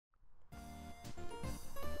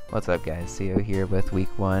What's up guys, Sio here with week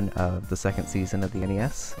 1 of the second season of the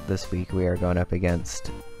NES. This week we are going up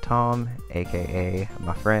against Tom, aka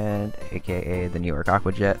my friend, aka the New York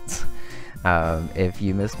Aqua Jets. If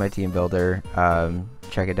you missed my team builder,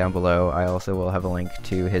 check it down below. I also will have a link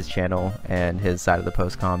to his channel and his side of the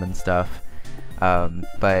post-com and stuff.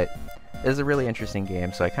 But it's a really interesting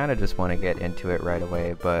game, so I kind of just want to get into it right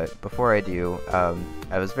away. But before I do,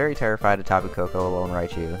 I was very terrified of Tapu Koko alone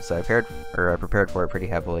Raichu, so I prepared for it pretty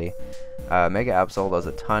heavily. Mega Absol does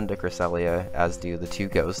a ton to Cresselia, as do the 2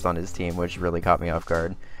 ghosts on his team, which really caught me off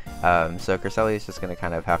guard. So Cresselia is just going to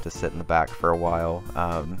kind of have to sit in the back for a while,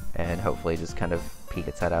 and hopefully just kind of peek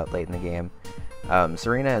its head out late in the game.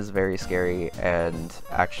 Serena is very scary and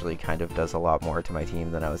actually kind of does a lot more to my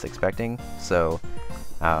team than I was expecting, so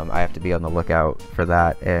I have to be on the lookout for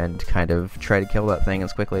that and kind of try to kill that thing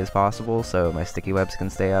as quickly as possible so my sticky webs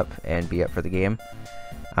can stay up and be up for the game.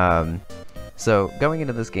 So going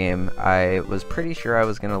into this game, I was pretty sure I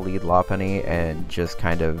was going to lead Lopunny and just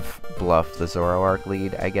kind of bluff the Zoroark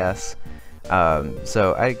lead, I guess.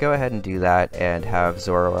 So I go ahead and do that and have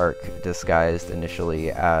Zoroark disguised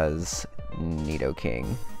initially as Nidoking,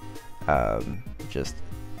 just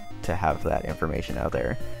to have that information out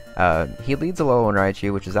there. He leads a Alolan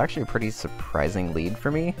Raichu, which is actually a pretty surprising lead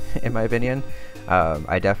for me, in my opinion.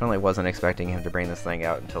 I definitely wasn't expecting him to bring this thing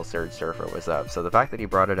out until Surge Surfer was up, so the fact that he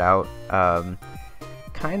brought it out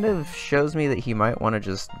kind of shows me that he might want to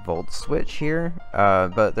just Volt Switch here,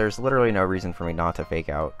 but there's literally no reason for me not to fake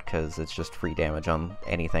out, because it's just free damage on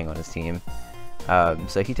anything on his team.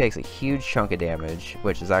 So he takes a huge chunk of damage,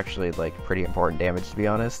 which is actually like pretty important damage to be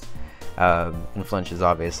honest. And flinches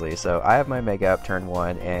obviously, so I have my Mega up turn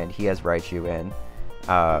 1 and he has Raichu in.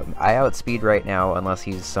 I outspeed right now unless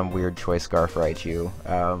he's some weird Choice Scarf Raichu,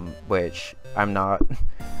 which I'm not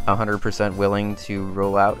 100% willing to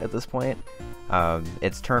rule out at this point.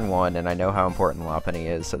 It's turn 1 and I know how important Lopunny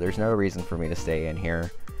is, so there's no reason for me to stay in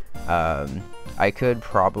here. I could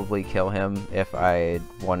probably kill him if I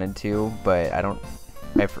wanted to, but I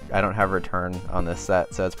don't have return on this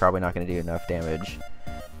set, so it's probably not going to do enough damage.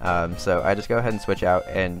 So I just go ahead and switch out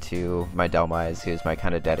into my Dhelmise, who's my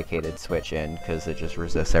kind of dedicated switch in, because it just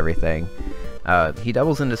resists everything. He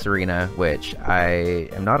doubles into Serena, which I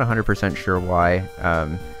am not 100% sure why.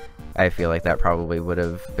 I feel like that probably would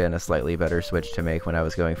have been a slightly better switch to make when I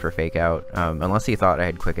was going for Fake Out, unless he thought I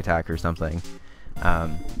had Quick Attack or something.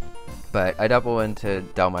 But I double into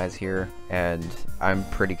Dhelmise here, and I'm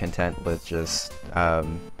pretty content with just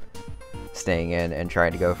staying in and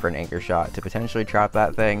trying to go for an Anchor Shot to potentially trap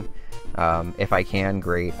that thing. If I can,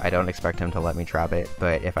 great. I don't expect him to let me trap it,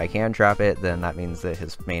 but if I can trap it, then that means that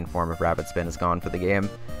his main form of Rapid Spin is gone for the game,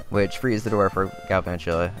 which frees the door for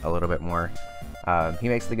Galvantula a little bit more. He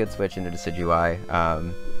makes the good switch into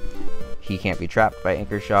Decidueye. He can't be trapped by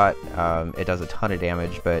Anchor Shot. It does a ton of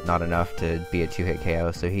damage, but not enough to be a 2-hit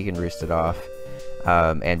KO, so he can roost it off.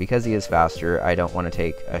 And because he is faster, I don't want to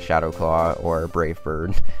take a Shadow Claw or Brave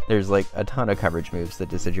Bird. There's like a ton of coverage moves that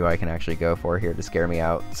Decidueye can actually go for here to scare me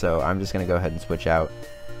out, so I'm just going to go ahead and switch out.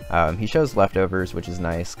 He shows Leftovers, which is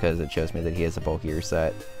nice because it shows me that he has a bulkier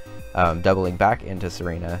set. Doubling back into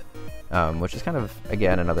Serena, which is kind of,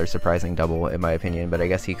 again, another surprising double in my opinion, but I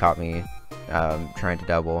guess he caught me trying to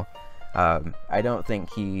double. I don't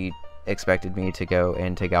think he expected me to go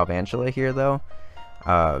into Galvantula here though.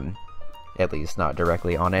 At least not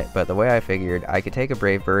directly on it, but the way I figured, I could take a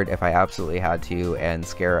Brave Bird if I absolutely had to and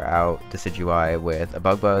scare out Decidueye with a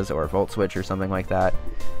Bug Buzz or a Volt Switch or something like that,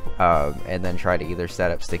 and then try to either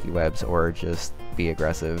set up Sticky Webs or just be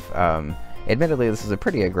aggressive. Admittedly, this is a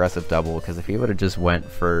pretty aggressive double, because if he would have just went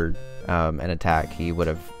for an attack, he would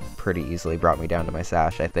have pretty easily brought me down to my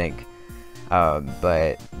Sash, I think.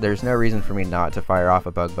 But there's no reason for me not to fire off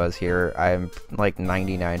a Bug Buzz here. I'm like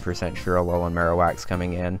 99% sure a Alolan Marowak's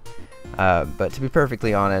coming in. But to be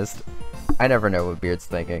perfectly honest, I never know what Beard's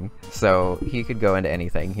thinking, so he could go into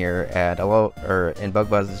anything here, and and Bug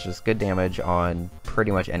Buzz is just good damage on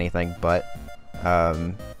pretty much anything but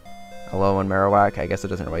Alolan Marowak. I guess it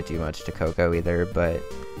doesn't really do much to Koko either, but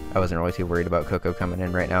I wasn't really too worried about Koko coming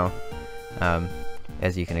in right now.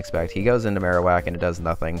 As you can expect, he goes into Marowak and it does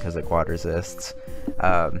nothing because it quad resists.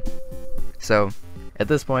 So at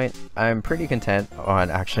this point, I'm pretty content on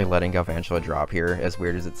actually letting Galvantula drop here. As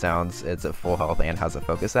weird as it sounds, it's at full health and has a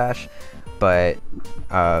Focus Sash, but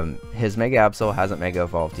his Mega Absol hasn't Mega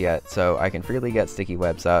Evolved yet, so I can freely get Sticky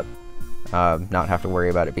Webs up, not have to worry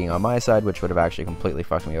about it being on my side, which would have actually completely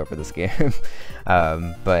fucked me over this game.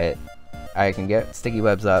 But I can get Sticky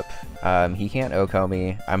Webs up. He can't OHKO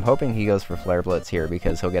me. I'm hoping he goes for Flare Blitz here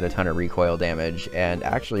because he'll get a ton of recoil damage and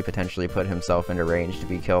actually potentially put himself into range to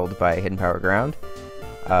be killed by Hidden Power Ground.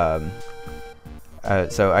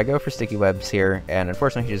 So I go for Sticky Webs here, and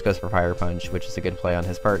unfortunately he just goes for Fire Punch, which is a good play on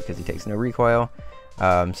his part because he takes no recoil.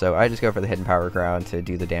 So I just go for the Hidden Power Ground to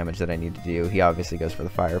do the damage that I need to do. He obviously goes for the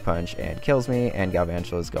Fire Punch and kills me, and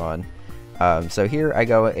Galvantula is gone. So here I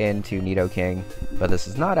go into Nidoking, but this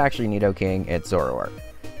is not actually Nidoking, it's Zoroark.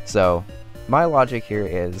 So my logic here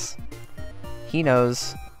is, he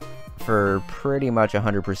knows for pretty much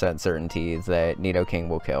 100% certainty that Nidoking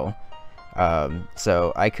will kill.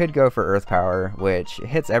 So I could go for Earth Power, which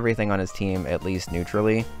hits everything on his team at least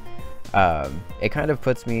neutrally. It kind of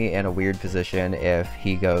puts me in a weird position if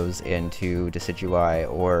he goes into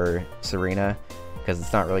Decidueye or Serena, because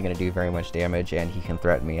it's not really going to do very much damage and he can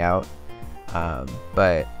threaten me out.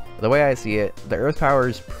 But the way I see it, the Earth Power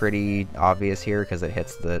is pretty obvious here because it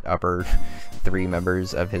hits the upper 3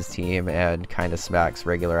 members of his team and kind of smacks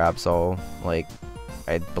regular Absol. Like,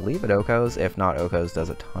 I believe it Okos. If not, Okos does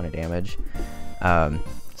a ton of damage.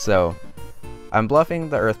 So I'm bluffing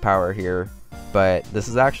the Earth Power here, but this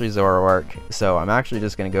is actually Zoroark, so I'm actually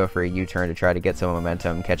just going to go for a U-turn to try to get some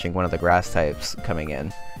momentum, catching one of the grass types coming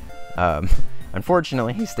in.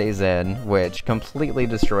 Unfortunately, he stays in, which completely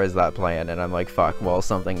destroys that plan, and I'm like, fuck, well,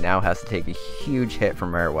 something now has to take a huge hit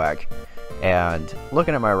from Marowak. And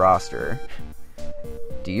looking at my roster,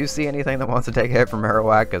 do you see anything that wants to take a hit from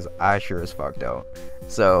Marowak? Because I sure as fuck don't.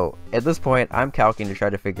 So, at this point, I'm calcing to try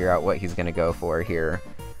to figure out what he's going to go for here.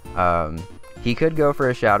 He could go for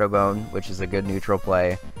a Shadow Bone, which is a good neutral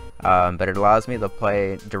play, but it allows me to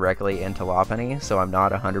play directly into Lopunny, so I'm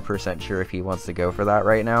not 100% sure if he wants to go for that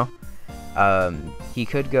right now. He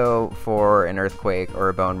could go for an Earthquake or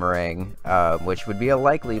a Bone Meringue, which would be a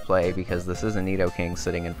likely play because this is a Nidoking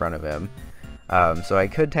sitting in front of him. So I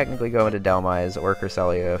could technically go into Dhelmise or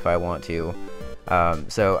Cresselia if I want to.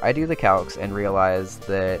 So I do the calcs and realize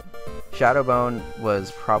that Shadow Bone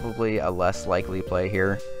was probably a less likely play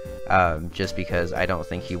here, just because I don't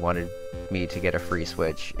think he wanted me to get a free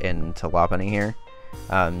switch into Lopunny here.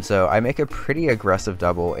 So I make a pretty aggressive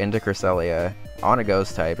double into Cresselia on a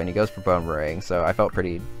Ghost type, and he goes for Bone Meringue, so I felt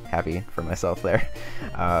pretty happy for myself there.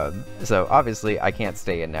 So obviously I can't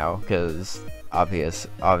stay in now, because obvious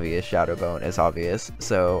Shadow Bone is obvious,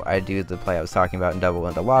 so I do the play I was talking about and double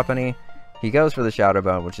into Lopunny. He goes for the Shadow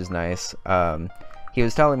Bone, which is nice. He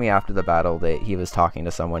was telling me after the battle that he was talking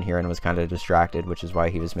to someone here and was kind of distracted, which is why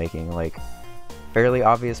he was making, like, fairly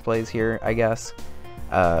obvious plays here, I guess.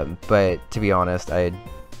 But to be honest, I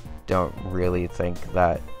don't really think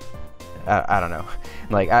that, I don't know,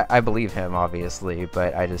 like, I believe him, obviously,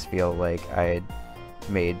 but I just feel like I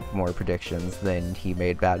made more predictions than he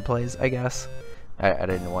made bad plays, I guess. I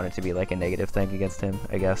didn't want it to be like a negative thing against him,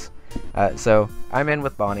 I guess. So I'm in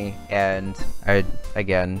with Bonnie, and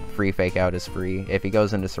again, free Fake Out is free. If he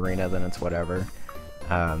goes into Serena, then it's whatever.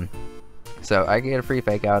 So I get a free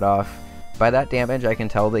Fake Out off. By that damage, I can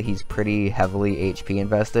tell that he's pretty heavily HP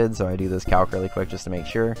invested, so I do this calc really quick just to make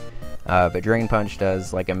sure. But Drain Punch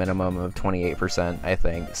does like a minimum of 28%, I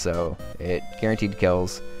think, so it guaranteed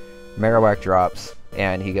kills. Marowak drops,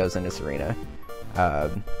 and he goes into Serena.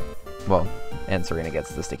 Well, and Serena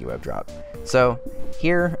gets the Sticky Web drop. So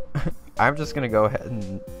here, I'm just going to go ahead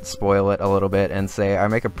and spoil it a little bit and say I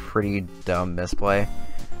make a pretty dumb misplay.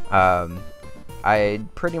 I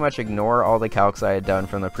pretty much ignore all the calcs I had done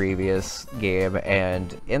from the previous game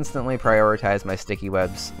and instantly prioritize my Sticky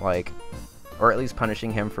Webs, like, or at least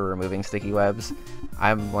punishing him for removing Sticky Webs.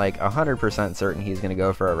 I'm like 100% certain he's going to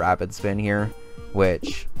go for a Rapid Spin here,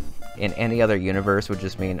 which in any other universe would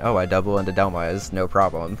just mean, oh, I double into Dhelmise, no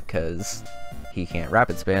problem, because he can't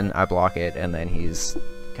Rapid Spin, I block it, and then he's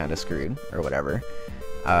kind of screwed, or whatever.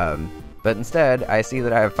 But instead, I see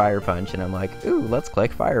that I have Fire Punch, and I'm like, ooh, let's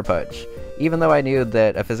click Fire Punch. Even though I knew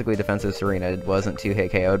that a physically defensive Serena wasn't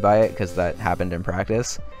 2-hit KO'd by it, because that happened in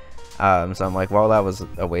practice. So I'm like, well, that was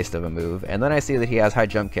a waste of a move. And then I see that he has High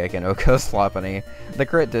Jump Kick and Okos Lopunny. The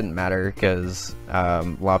crit didn't matter, because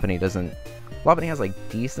Lopunny has, like,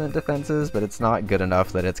 decent defenses, but it's not good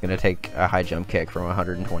enough that it's going to take a High Jump Kick from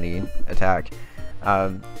 120 attack.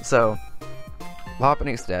 So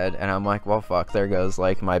Lopunny's dead, and I'm like, well, fuck, there goes,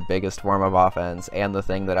 like, my biggest form of offense, and the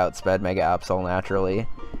thing that outsped Mega Absol naturally,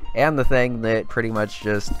 and the thing that pretty much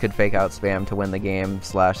just could Fake Out spam to win the game /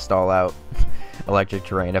 stall out Electric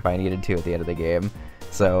Terrain if I needed to at the end of the game.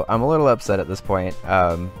 So I'm a little upset at this point,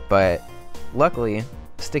 but luckily,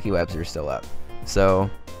 Sticky Webs are still up. So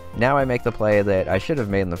now I make the play that I should have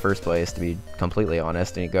made in the first place, to be completely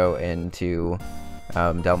honest, and you go into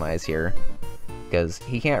Dhelmise here, because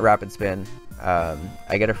he can't Rapid Spin.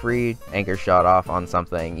 I get a free Anchor Shot off on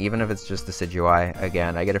something, even if it's just Decidueye.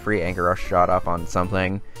 Again, I get a free Anchor Rush Shot off on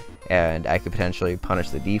something, and I could potentially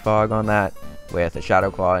punish the Defog on that. with a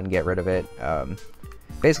Shadow Claw and get rid of it.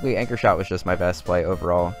 Basically, Anchor Shot was just my best play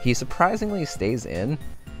overall. He surprisingly stays in.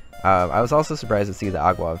 I was also surprised to see the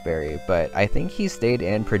Aqua Berry, but I think he stayed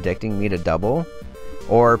in predicting me to double,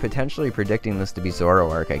 or potentially predicting this to be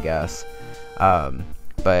Zoroark, I guess.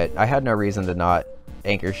 But I had no reason to not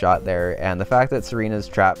Anchor Shot there, and the fact that Serena's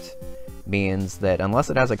trapped means that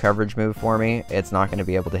unless it has a coverage move for me, it's not going to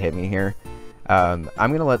be able to hit me here. I'm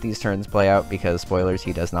going to let these turns play out because, spoilers,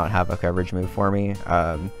 he does not have a coverage move for me.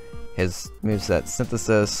 His moveset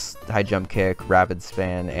Synthesis, High Jump Kick, Rapid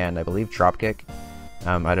Span, and I believe Drop Kick.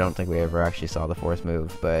 I don't think we ever actually saw the fourth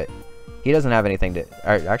move, but he doesn't have anything to...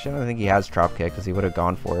 Actually, I don't think he has Drop Kick because he would have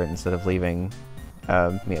gone for it instead of leaving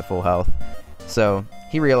me at full health. So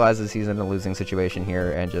he realizes he's in a losing situation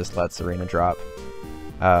here and just lets Serena drop.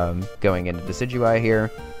 Going into Decidueye here,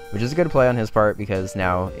 which is a good play on his part because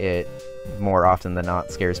now it more often than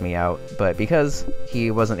not scares me out. But because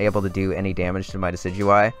he wasn't able to do any damage to my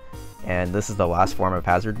Decidueye, and this is the last form of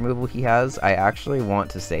hazard removal he has, I actually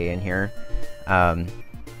want to stay in here.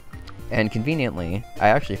 And conveniently, I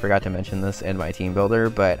actually forgot to mention this in my team builder,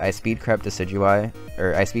 but I speed crept Decidueye,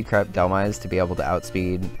 or I speed crept Dhelmise to be able to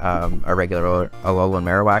outspeed a regular Alolan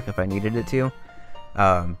Marowak if I needed it to.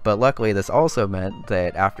 But luckily this also meant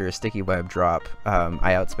that after a Sticky Web drop,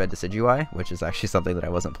 I outsped Decidueye, which is actually something that I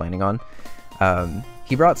wasn't planning on.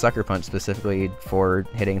 He brought Sucker Punch specifically for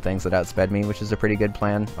hitting things that outsped me, which is a pretty good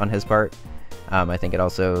plan on his part. I think it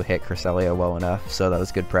also hit Cresselia well enough, so that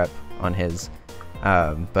was good prep on his.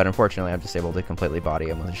 But unfortunately I'm just able to completely body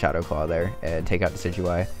him with a Shadow Claw there and take out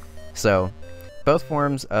Decidueye. So both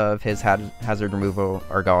forms of his hazard removal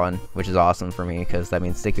are gone, which is awesome for me because that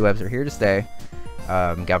means Sticky Webs are here to stay.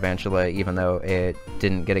 Galvantula, even though it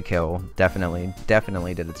didn't get a kill, definitely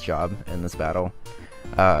did its job in this battle.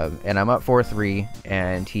 And I'm up 4-3,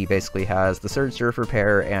 and he basically has the Surge Surfer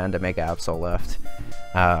pair and a Mega Absol left.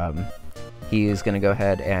 He's going to go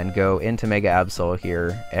ahead and go into Mega Absol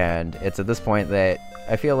here, and it's at this point that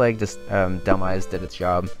I feel like just Dhelmise did its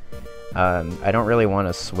job. I don't really want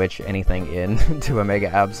to switch anything in to a Mega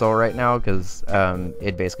Absol right now, because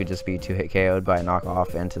it'd basically just be 2-hit KO'd by a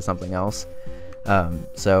knockoff into something else.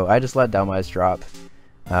 So I just let Dhelmise drop.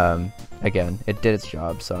 Again, it did its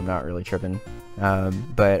job, so I'm not really tripping.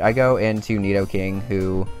 But I go into Nidoking,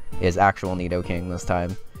 who is actual Nidoking this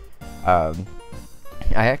time.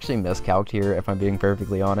 I actually miscalced here, if I'm being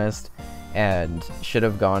perfectly honest, and should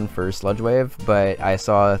have gone for Sludge Wave, but I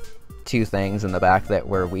saw two things in the back that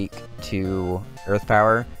were weak to Earth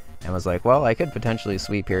Power, and was like, well, I could potentially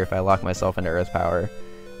sweep here if I lock myself into Earth Power.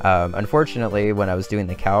 Unfortunately, when I was doing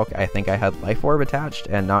the calc, I think I had Life Orb attached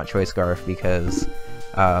and not Choice Scarf because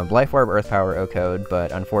Life Orb Earth Power O-code,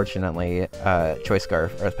 but unfortunately Choice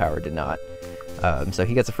Scarf Earth Power did not. So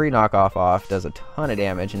he gets a free knockoff off, does a ton of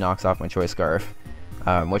damage, and knocks off my Choice Scarf,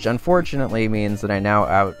 which unfortunately means that I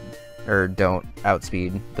now don't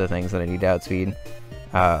outspeed the things that I need to outspeed.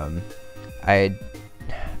 I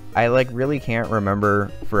like really can't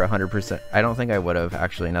remember for 100%. I don't think I would have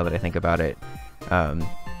actually, now that I think about it.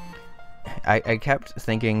 I kept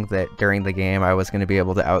thinking that during the game I was going to be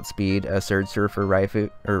able to outspeed a Surge Surfer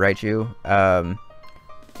Raichu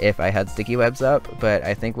if I had Sticky Webs up, but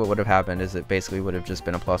I think what would have happened is it basically would have just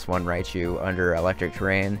been a +1 Raichu under Electric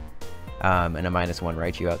Terrain, and a -1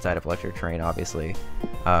 Raichu outside of Electric Terrain, obviously.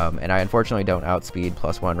 And I unfortunately don't outspeed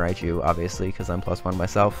 +1 Raichu, obviously, because I'm +1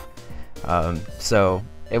 myself. So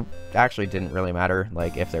it actually didn't really matter.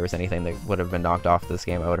 Like, if there was anything that would have been knocked off this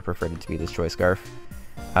game, I would have preferred it to be this Choice Scarf.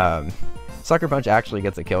 Sucker Punch actually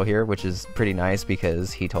gets a kill here, which is pretty nice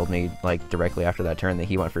because he told me, like, directly after that turn that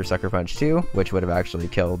he went for Sucker Punch too, which would have actually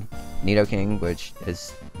killed Nidoking, which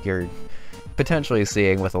is, you're potentially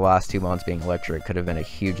seeing with the last 2 months being electric, could have been a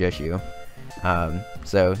huge issue.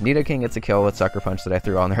 So Nidoking gets a kill with Sucker Punch that I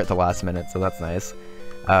threw on there at the last minute, so that's nice.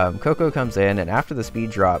 Koko comes in, and after the speed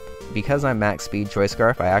drop, because I'm max speed Choice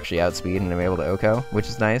Scarf, I actually outspeed and I'm able to OHKO, which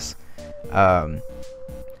is nice.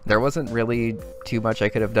 There wasn't really too much I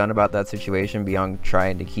could have done about that situation beyond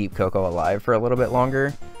trying to keep Koko alive for a little bit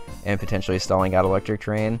longer and potentially stalling out Electric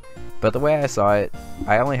Terrain, but the way I saw it,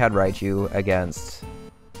 I only had Raichu against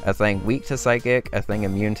a thing weak to Psychic, a thing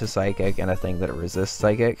immune to Psychic, and a thing that resists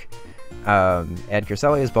Psychic. And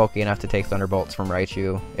Cresselia is bulky enough to take Thunderbolts from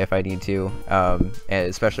Raichu if I need to, and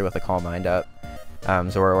especially with the Calm Mind up.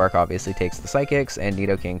 Zoroark obviously takes the Psychics, and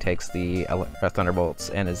Nidoking takes the Thunderbolts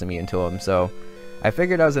and is immune to them, so I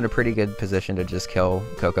figured I was in a pretty good position to just kill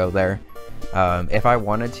Koko there. If I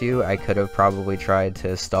wanted to, I could have probably tried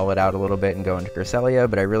to stall it out a little bit and go into Cresselia,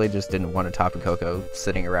 but I really just didn't want to Tapu Koko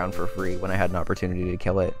sitting around for free when I had an opportunity to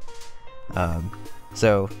kill it.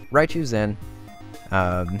 So Raichu's in.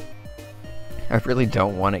 I really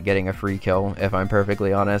don't want it getting a free kill, if I'm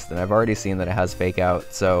perfectly honest, and I've already seen that it has fake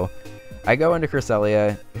out, so I go into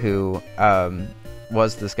Cresselia, who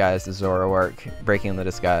was disguised as Zoroark, breaking the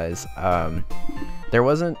disguise. There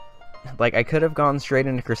wasn't, like, I could have gone straight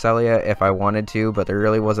into Cresselia if I wanted to, but there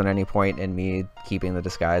really wasn't any point in me keeping the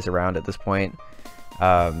disguise around at this point.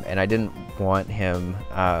 And I didn't want him,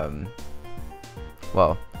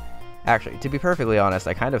 well, actually, to be perfectly honest,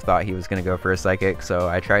 I kind of thought he was going to go for a Psychic, so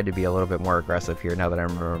I tried to be a little bit more aggressive here now that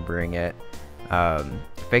I'm remembering it.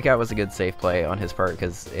 Fake Out was a good safe play on his part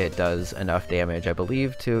because it does enough damage, I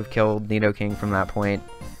believe, to have killed Nidoking from that point.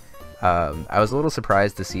 I was a little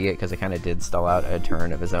surprised to see it because it kind of did stall out a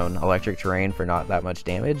turn of his own electric terrain for not that much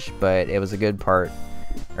damage, but it was a good part,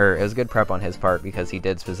 or it was a good prep on his part because he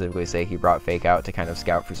did specifically say he brought Fake Out to kind of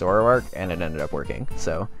scout for Zoroark, and it ended up working,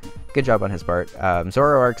 so good job on his part.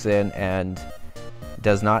 Zoroark's in and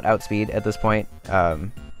does not outspeed at this point.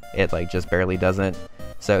 It like just barely doesn't.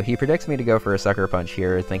 So he predicts me to go for a Sucker Punch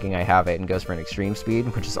here, thinking I have it, and goes for an Extreme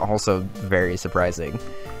Speed, which is also very surprising.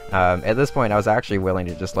 At this point, I was actually willing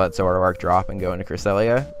to just let Zoroark drop and go into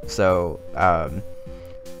Cresselia, so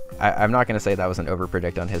I'm not going to say that was an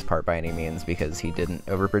overpredict on his part by any means, because he didn't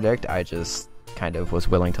overpredict. I just kind of was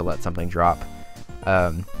willing to let something drop.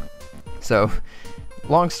 So,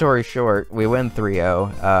 long story short, we win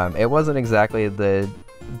 3-0. It wasn't exactly the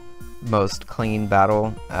most clean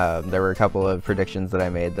battle. There were a couple of predictions that I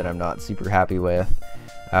made that I'm not super happy with.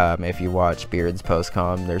 If you watch Beard's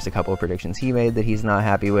post-com, there's a couple of predictions he made that he's not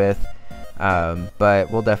happy with. But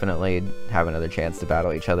we'll definitely have another chance to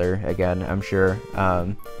battle each other again, I'm sure.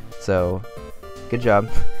 So, good job.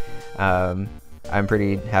 I'm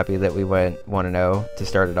pretty happy that we went 1-0 to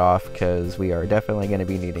start it off, because we are definitely going to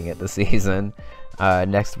be needing it this season.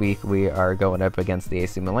 Next week we are going up against the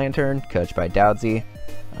AC Lantern, coached by Dowdsy.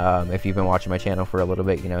 If you've been watching my channel for a little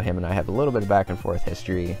bit, you know him and I have a little bit of back and forth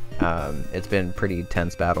history. It's been pretty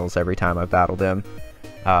tense battles every time I've battled him.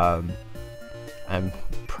 I'm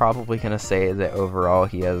probably going to say that overall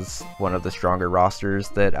he has one of the stronger rosters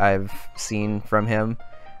that I've seen from him.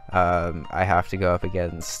 I have to go up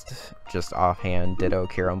against, just offhand, Ditto,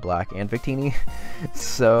 Kieran Black, and Victini,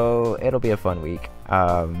 so it'll be a fun week.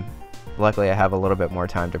 Luckily I have a little bit more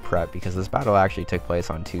time to prep because this battle actually took place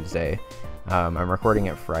on Tuesday. I'm recording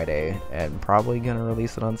it Friday and probably going to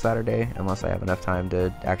release it on Saturday unless I have enough time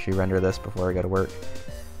to actually render this before I go to work.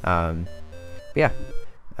 Yeah,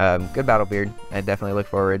 good battle, Beard. I definitely look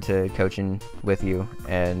forward to coaching with you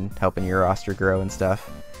and helping your roster grow and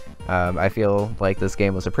stuff. I feel like this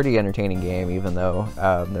game was a pretty entertaining game, even though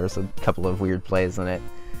there was a couple of weird plays in it.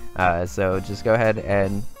 So just go ahead,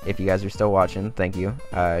 and if you guys are still watching, thank you.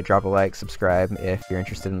 Drop a like, subscribe if you're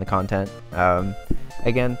interested in the content.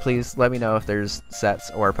 Again, please let me know if there's sets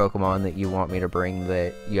or Pokemon that you want me to bring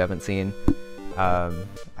that you haven't seen.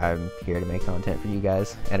 I'm here to make content for you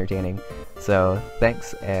guys, entertaining. So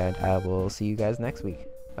thanks, and I will see you guys next week.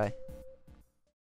 Bye.